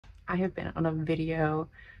I have been on a video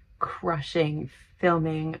crushing,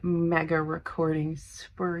 filming, mega recording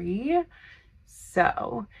spree.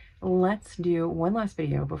 So let's do one last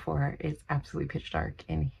video before it's absolutely pitch dark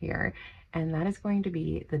in here. And that is going to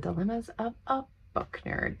be the dilemmas of a book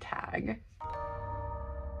nerd tag.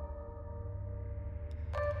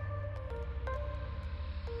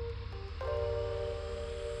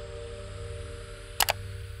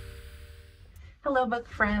 Hello book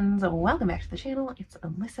friends, welcome back to the channel. It's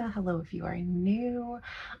Alyssa. Hello if you are new.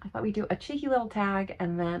 I thought we'd do a cheeky little tag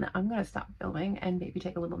and then I'm gonna stop filming and maybe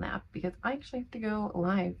take a little nap because I actually have to go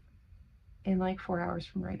live in like 4 hours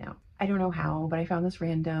from right now. I don't know how, but I found this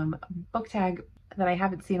random book tag that I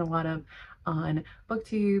haven't seen a lot of on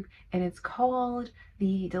Booktube, and it's called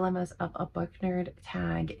the Dilemmas of a Book Nerd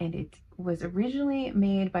tag, and it was originally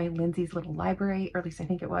made by Lindsay's Little Library, or at least I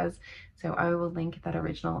think it was. So I will link that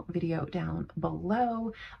original video down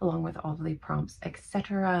below along with all of the prompts,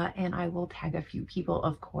 etc. And I will tag a few people,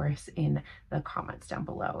 of course, in the comments down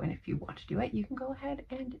below. And if you want to do it, you can go ahead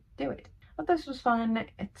and do it. But this was fun.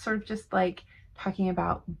 It's sort of just like talking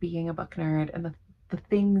about being a book nerd and the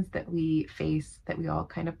things that we face that we all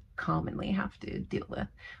kind of commonly have to deal with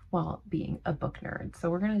while being a book nerd. So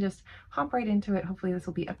we're gonna just hop right into it. Hopefully this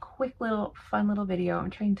will be a quick little fun little video. I'm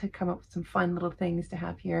trying to come up with some fun little things to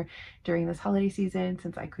have here during this holiday season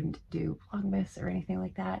since I couldn't do Vlogmas or anything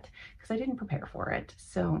like that because I didn't prepare for it.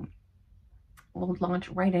 So we'll launch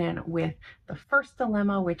right in with the first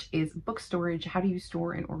dilemma, which is book storage. How do you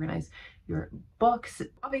store and organize your books?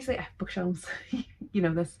 Obviously I have bookshelves, you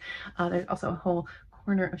know this. There's also a whole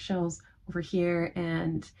corner of shelves over here,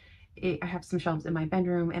 and I have some shelves in my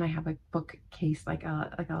bedroom, and I have a bookcase, like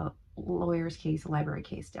a lawyer's case, a library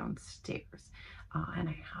case downstairs. And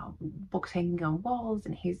I have books hanging on walls,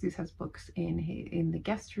 and Jesus has books in the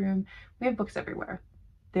guest room. We have books everywhere.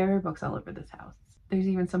 There are books all over this house. There's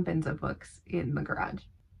even some bins of books in the garage.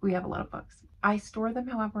 We have a lot of books. I store them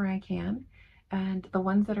however I can, and the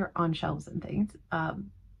ones that are on shelves and things,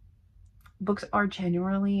 books are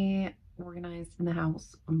generally organized in the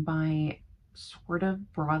house by sort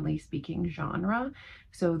of broadly speaking genre.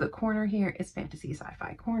 So the corner here is fantasy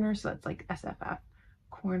sci-fi corner, so that's like SFF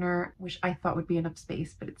corner, which I thought would be enough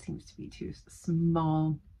space, but it seems to be too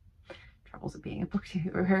small. Troubles of being a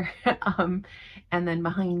booktuber. And then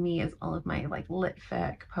behind me is all of my like lit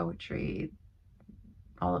fic, poetry,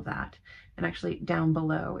 all of that. And actually down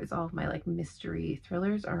below is all of my like mystery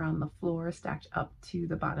thrillers are on the floor stacked up to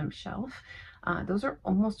the bottom shelf. Those are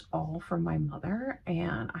almost all from my mother,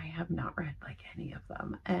 and I have not read like any of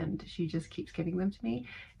them, and she just keeps giving them to me,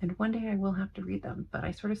 and one day I will have to read them. But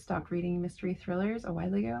I sort of stopped reading mystery thrillers a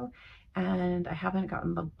while ago, and I haven't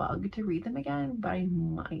gotten the bug to read them again, but I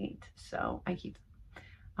might, so I keep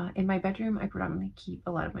them. In my bedroom, I predominantly keep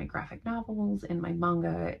a lot of my graphic novels and my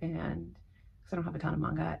manga, and because I don't have a ton of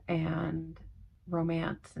manga, and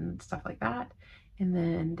romance and stuff like that. And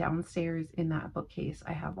then downstairs in that bookcase,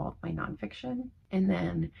 I have all of my nonfiction. And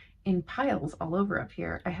then in piles all over up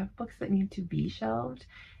here, I have books that need to be shelved.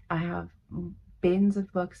 I have bins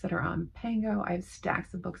of books that are on Pango. I have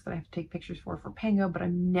stacks of books that I have to take pictures for Pango, but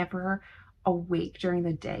I'm never awake during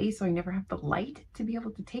the day, so I never have the light to be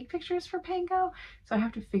able to take pictures for Pango. So I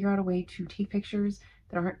have to figure out a way to take pictures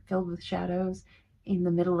that aren't filled with shadows in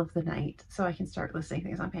the middle of the night so I can start listing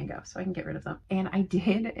things on Pango so I can get rid of them. And I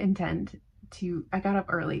did intend to, I got up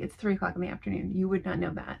early. It's 3 o'clock in the afternoon. You would not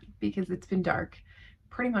know that because it's been dark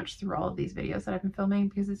pretty much through all of these videos that I've been filming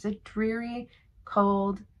because it's a dreary,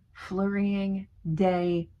 cold, flurrying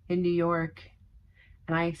day in New York.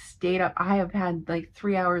 And I stayed up. I have had like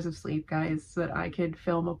 3 hours of sleep, guys, so that I could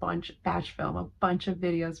film batch film a bunch of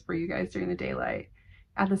videos for you guys during the daylight.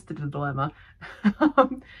 Add this to the dilemma.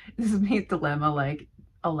 This is me at dilemma like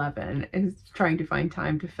 11 is trying to find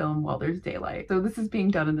time to film while there's daylight. So this is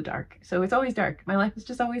being done in the dark. So it's always dark. My life is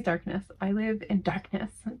just always darkness. I live in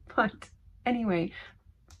darkness. But anyway,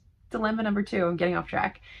 dilemma number 2, I'm getting off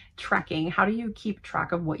track. Tracking. How do you keep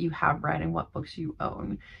track of what you have read and what books you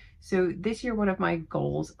own? So this year, one of my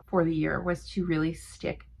goals for the year was to really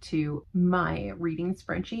stick to my reading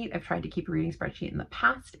spreadsheet. I've tried to keep a reading spreadsheet in the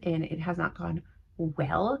past and it has not gone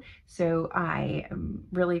well. So I am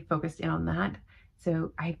really focused in on that.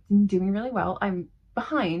 So I've been doing really well. I'm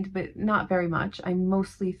behind, but not very much. I'm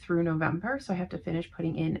mostly through November, so I have to finish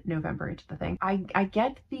putting in November into the thing. I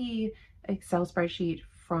get the Excel spreadsheet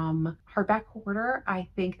from Hardback Hoarder. I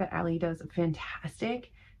think that Allie does a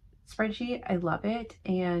fantastic spreadsheet. I love it,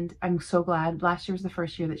 and I'm so glad last year was the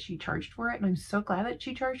first year that she charged for it, and I'm so glad that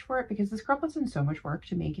she charged for it because this girl puts in so much work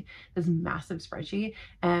to make this massive spreadsheet,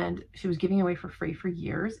 and she was giving away for free for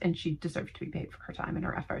years, and she deserved to be paid for her time and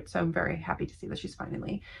her effort. So I'm very happy to see that she's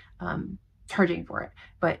finally charging for it.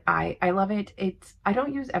 But I love it. I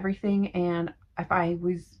don't use everything, and if I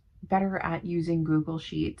was better at using Google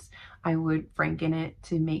Sheets, I would franken it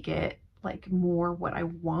to make it like more what I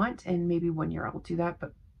want, and maybe 1 year I'll do that.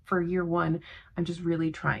 But for year one, I'm just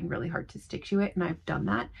really trying really hard to stick to it, and I've done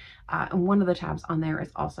that. And one of the tabs on there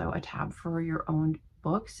is also a tab for your own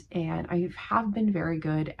books, and I have been very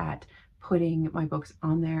good at putting my books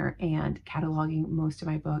on there and cataloging most of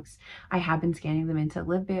my books. I have been scanning them into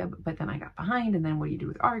LibVib, but then I got behind, and then what do you do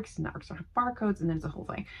with ARCs? And the ARCs don't have barcodes, and then it's a whole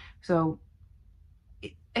thing. So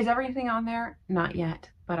is everything on there? Not yet,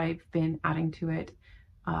 but I've been adding to it.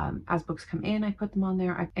 As books come in, I put them on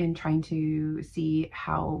there. I've been trying to see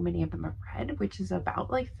how many of them I've read, which is about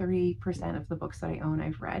like 30% of the books that I own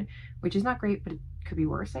I've read, which is not great, but it could be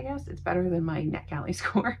worse, I guess. It's better than my NetGalley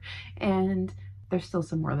score. And there's still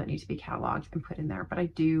some more that need to be cataloged and put in there, but I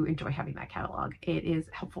do enjoy having that catalog. It is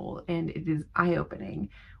helpful and it is eye-opening.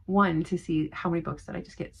 One, to see how many books that I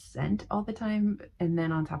just get sent all the time, and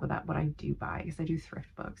then on top of that, what I do buy, because I do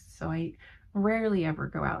thrift books. So I rarely ever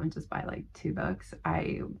go out and just buy like 2 books.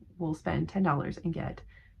 I will spend $10 and get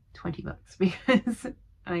 20 books because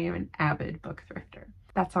I am an avid book thrifter.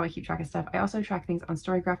 That's how I keep track of stuff. I also track things on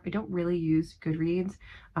Storygraph. I don't really use Goodreads.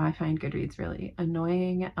 I find Goodreads really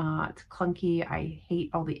annoying. It's clunky. I hate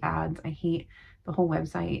all the ads. I hate the whole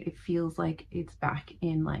website. It feels like it's back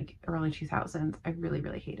in like early 2000s. I really,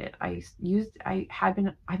 really hate it. I've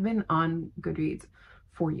been on Goodreads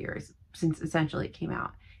for years, since essentially it came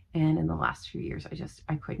out. And in the last few years,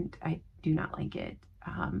 I do not like it.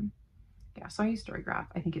 Yeah, so I use Storygraph.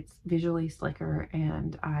 I think it's visually slicker,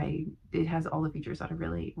 and it has all the features that I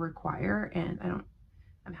really require, and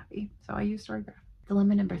I'm happy. So I use Storygraph.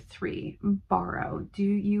 Dilemma number 3, borrow. Do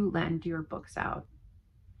you lend your books out?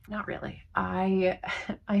 Not really. I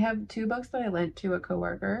have 2 books that I lent to a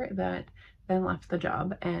coworker that then left the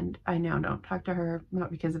job, and I now don't talk to her, not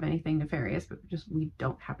because of anything nefarious, but just we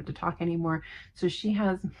don't happen to talk anymore. So she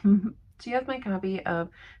has my copy of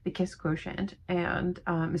The Kiss Quotient and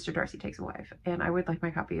Mr. Darcy Takes a Wife, and I would like my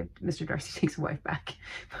copy of Mr. Darcy Takes a Wife back,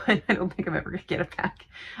 but I don't think I'm ever gonna get it back.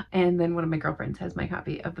 And then one of my girlfriends has my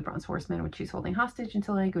copy of The Bronze Horseman, which she's holding hostage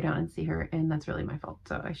until I go down and see her, and that's really my fault.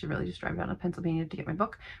 So I should really just drive down to Pennsylvania to get my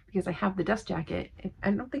book, because I have the dust jacket.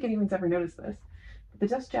 I don't think anyone's ever noticed this. The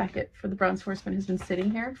dust jacket for The Bronze Horseman has been sitting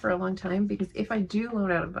here for a long time, because if I do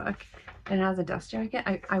loan out a book and it has a dust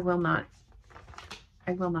jacket, I will not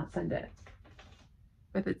send it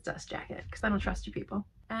with its dust jacket, because I don't trust you people.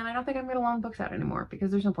 And I don't think I'm going to loan books out anymore, because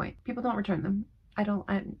there's no point. People don't return them.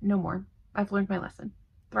 No more. I've learned my lesson.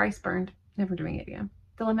 Thrice burned, never doing it again.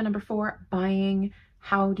 Dilemma number 4, buying.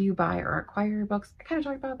 How do you buy or acquire books? I kind of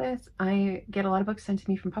talked about this. I get a lot of books sent to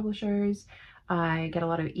me from publishers. I get a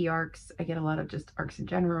lot of e-ARCs. I get a lot of just ARCs in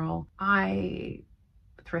general. I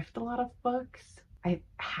thrift a lot of books. I've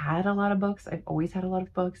had a lot of books. I've always had a lot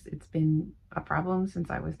of books. It's been a problem since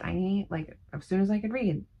I was tiny, like as soon as I could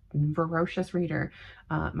read. Voracious reader.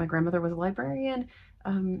 My grandmother was a librarian.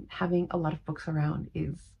 Having a lot of books around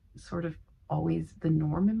is sort of always the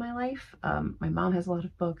norm in my life. My mom has a lot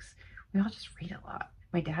of books. We all just read a lot.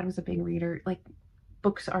 My dad was a big reader. Like,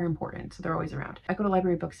 books are important, so they're always around. I go to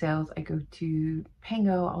library book sales. I go to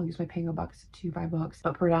Pango. I'll use my Pango bucks to buy books,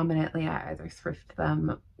 but predominantly I either thrift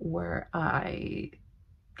them, where I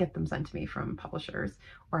get them sent to me from publishers,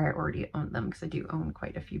 or I already own them, because I do own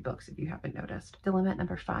quite a few books, if you haven't noticed. Dilemma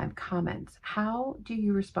number 5, comments. How do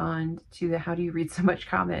you respond to the "how do you read so much"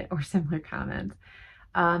 comment or similar comments?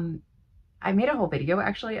 I made a whole video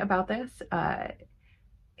actually about this,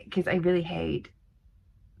 because I really hate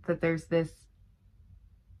that there's this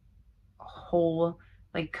whole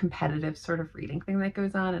like competitive sort of reading thing that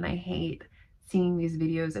goes on, and I hate seeing these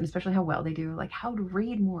videos, and especially how well they do, like how to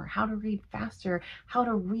read more, how to read faster, how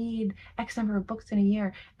to read X number of books in a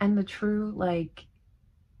year. And the true like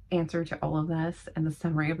answer to all of this, and the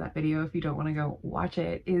summary of that video, if you don't want to go watch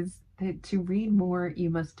it, is that to read more, you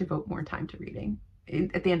must devote more time to reading.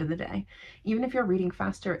 At the end of the day, even if you're reading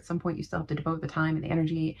faster, at some point you still have to devote the time and the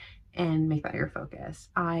energy and make that your focus.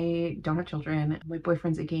 I don't have children. My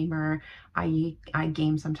boyfriend's a gamer. I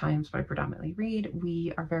game sometimes, but I predominantly read.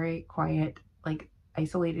 We are very quiet, like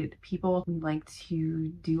isolated people. We like to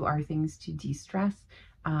do our things to de-stress.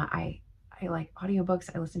 I like audiobooks.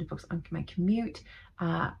 I listen to books on my commute.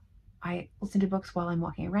 I listen to books while I'm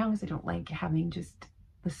walking around, because I don't like having just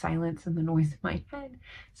the silence and the noise in my head.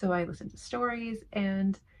 So I listen to stories,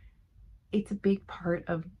 and it's a big part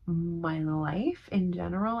of my life in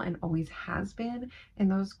general and always has been, in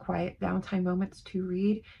those quiet downtime moments to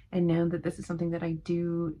read. And now that this is something that I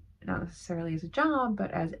do not necessarily as a job,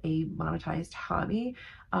 but as a monetized hobby,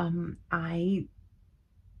 I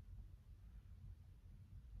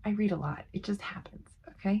read a lot. It just happens,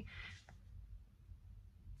 okay?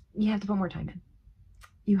 You have to put more time in.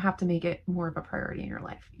 You have to make it more of a priority in your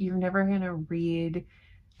life. You're never gonna read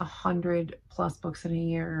 100+ books in a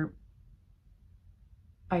year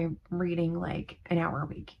by reading like an hour a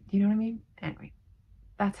week. Do you know what I mean? Anyway,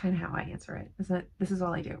 that's kind of how I answer it. Is that this is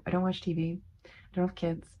all I do. I don't watch TV. I don't have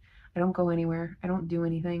kids. I don't go anywhere. I don't do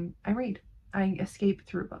anything. I read. I escape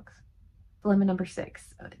through books. Dilemma number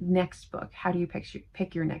 6, next book. How do you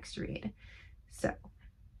pick your next read? So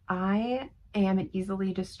I am an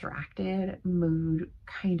easily distracted mood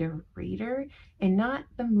kind of reader, and not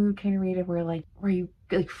the mood kind of reader where you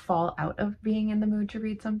like fall out of being in the mood to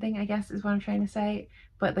read something, I guess is what I'm trying to say,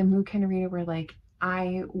 but the mood kind of reader where like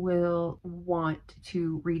I will want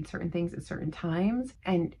to read certain things at certain times,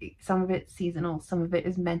 and some of it's seasonal, some of it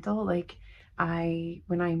is mental. Like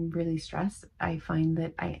when I'm really stressed, I find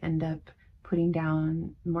that I end up putting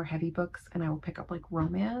down more heavy books, and I will pick up like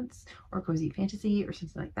romance or cozy fantasy or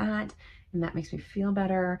something like that, and that makes me feel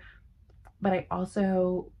better. But I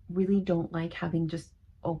also really don't like having just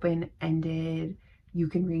open-ended, you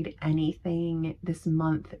can read anything this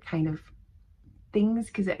month kind of things,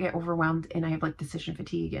 because I get overwhelmed and I have like decision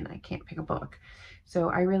fatigue and I can't pick a book. So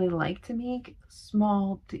I really like to make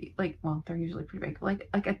small, like, well, they're usually pretty big, like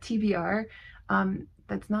a TBR.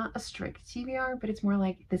 That's not a strict TBR, but it's more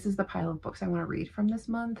like, this is the pile of books I want to read from this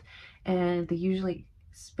month, and they usually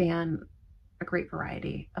span a great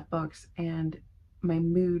variety of books, and my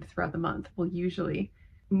mood throughout the month will usually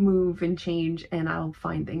move and change, and I'll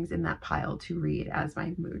find things in that pile to read as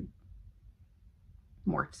my mood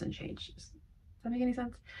morphs and changes. Does that make any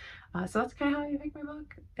sense? So that's kind of how I pick my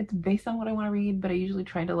book. It's based on what I want to read, but I usually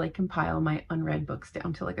try to like compile my unread books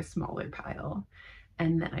down to like a smaller pile,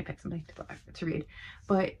 and then I pick something to read.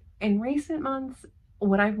 But in recent months,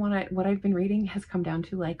 what I've been reading has come down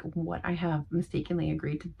to like what I have mistakenly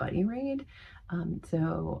agreed to buddy read.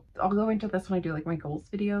 So I'll go into this when I do like my goals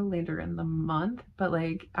video later in the month, but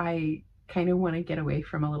like I kind of want to get away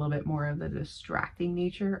from a little bit more of the distracting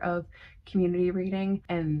nature of community reading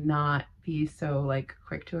and not be so like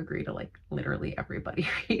quick to agree to like literally everybody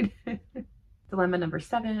read. Dilemma number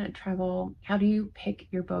 7, travel. How do you pick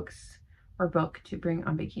your books or book to bring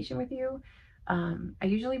on vacation with you? I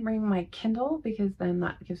usually bring my Kindle, because then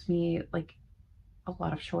that gives me like a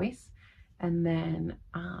lot of choice, and then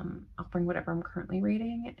I'll bring whatever I'm currently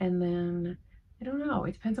reading, and then I don't know,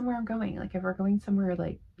 it depends on where I'm going. Like if we're going somewhere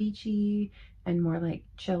like beachy and more like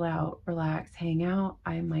chill out, relax, hang out,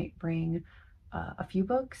 I might bring a few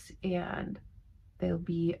books, and they'll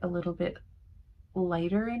be a little bit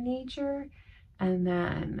lighter in nature. And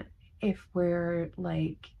then if we're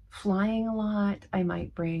like flying a lot, I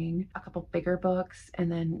might bring a couple bigger books,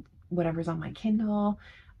 and then whatever's on my Kindle.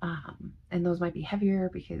 And those might be heavier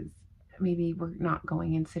because maybe we're not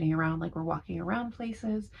going and sitting around, like we're walking around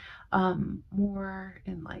places, more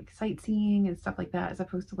in like sightseeing and stuff like that, as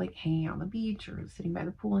opposed to like hanging out on the beach or sitting by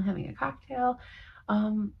the pool and having a cocktail.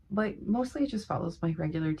 But mostly it just follows my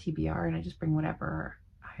regular TBR, and I just bring whatever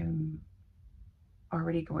I'm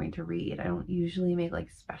already going to read. I don't usually make like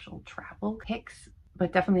special travel picks,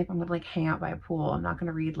 but definitely if I'm gonna like hang out by a pool, I'm not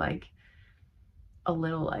gonna read like A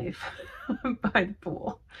Little Life by the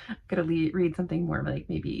pool. I'm gonna read something more like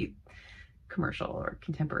maybe commercial or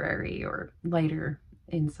contemporary or lighter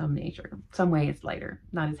in some nature. Some way it's lighter,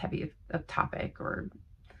 not as heavy of topic or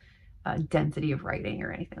density of writing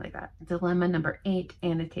or anything like that. Dilemma number 8,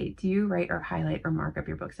 annotate. Do you write or highlight or mark up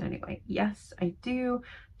your books in any way? Yes, I do.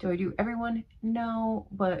 Do I do every one? No,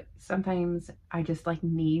 but sometimes I just like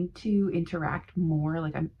need to interact more.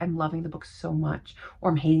 Like I'm loving the book so much, or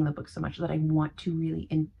I'm hating the book so much, that I want to really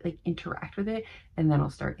interact with it, and then I'll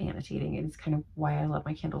start annotating. And it's kind of why I love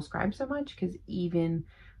my Kindle Scribe so much, because even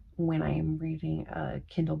when I am reading a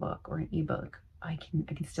Kindle book or an ebook, I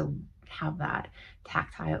can still have that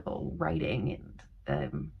tactile writing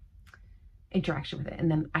and interaction with it. And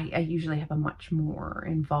then I usually have a much more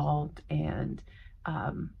involved and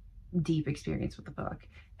deep experience with the book,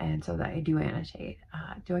 and so that I do annotate.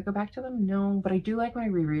 Do I go back to them? No, but I do like when I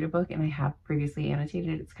reread a book and I have previously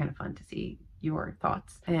annotated. It's kind of fun to see your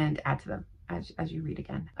thoughts and add to them as you read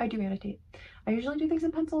again. I do annotate. I usually do things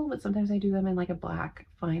in pencil, but sometimes I do them in like a black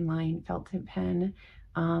fine line felt tip pen.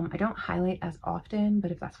 I don't highlight as often,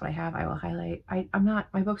 but if that's what I have, I will highlight.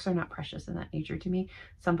 My books are not precious in that nature to me.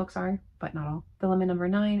 Some books are, but not all. Dilemma number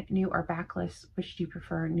 9, new or backlist. Which do you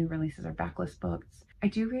prefer, new releases or backlist books? I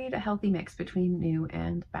do read a healthy mix between new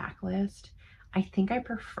and backlist. I think I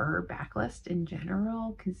prefer backlist in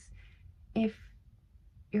general, because if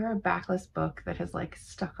you're a backlist book that has like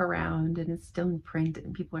stuck around and is still in print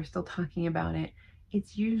and people are still talking about it,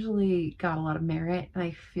 it's usually got a lot of merit. And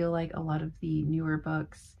I feel like a lot of the newer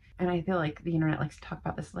books, and I feel like the internet likes to talk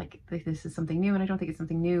about this like this is something new, and I don't think it's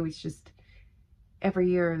something new. It's just every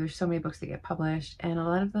year there's so many books that get published, and a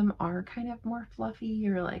lot of them are kind of more fluffy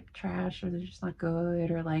or like trash, or they're just not good,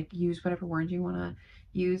 or like use whatever words you want to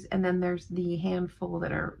use. And then there's the handful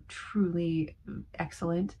that are truly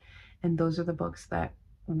excellent, and those are the books that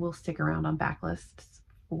will stick around on backlists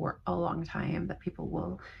for a long time, that people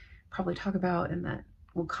will probably talk about and that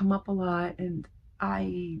will come up a lot. And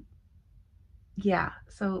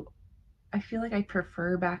so I feel like I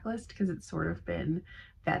prefer backlist because it's sort of been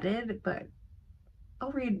vetted, but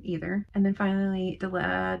I'll read either. And then finally,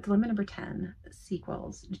 dilemma number 10,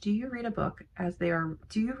 sequels. Do you read books as they're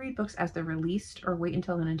released, or wait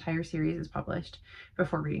until an entire series is published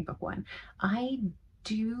before reading book 1? I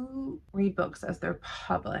do read books as they're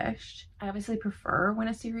published. I obviously prefer when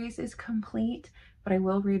a series is complete, but I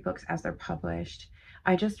will read books as they're published.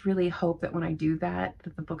 I just really hope that when I do that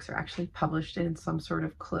the books are actually published in some sort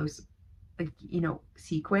of close, like,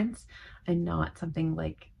 sequence, and not something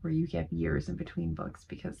like where you get years in between books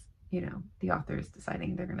because, the author is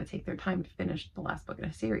deciding they're going to take their time to finish the last book in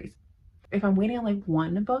a series. If I'm waiting on like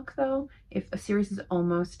one book though, if a series is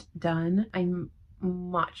almost done, I'm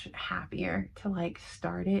much happier to like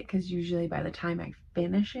start it, because usually by the time I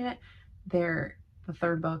finish it, the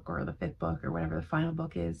 3rd book or the 5th book or whatever the final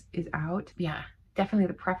book is out. Yeah, definitely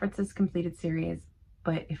the preference is completed series,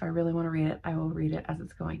 but if I really want to read it, I will read it as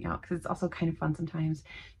it's going out, because it's also kind of fun sometimes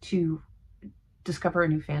to discover a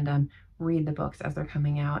new fandom, read the books as they're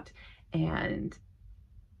coming out, and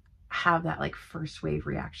have that like first wave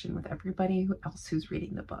reaction with everybody else who's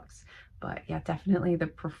reading the books. But yeah, definitely the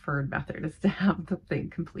preferred method is to have the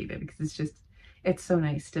thing completed, because it's so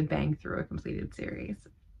nice to bang through a completed series.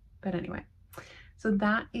 But anyway, so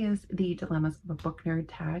that is the dilemmas of a book nerd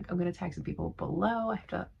tag. I'm going to tag some people below. I have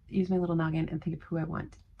to use my little noggin and think of who I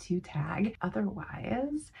want to tag.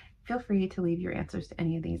 Otherwise, feel free to leave your answers to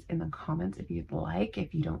any of these in the comments if you'd like.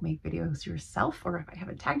 If you don't make videos yourself, or if I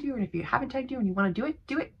haven't tagged you, and if you haven't tagged you and you want to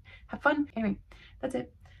do it, have fun. Anyway, that's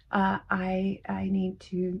it. I need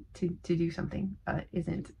to do something that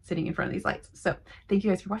isn't sitting in front of these lights. So thank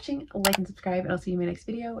you guys for watching. Like and subscribe, and I'll see you in my next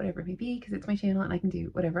video, whatever it may be, because it's my channel and I can do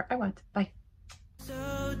whatever I want. Bye.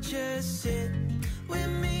 So just sit with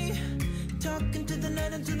me, talking to the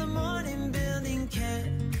night until the morning, building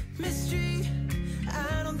chemistry.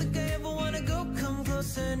 I don't think I ever want to go come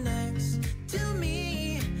closer next to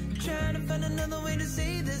me, trying to find another way to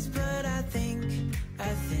say this.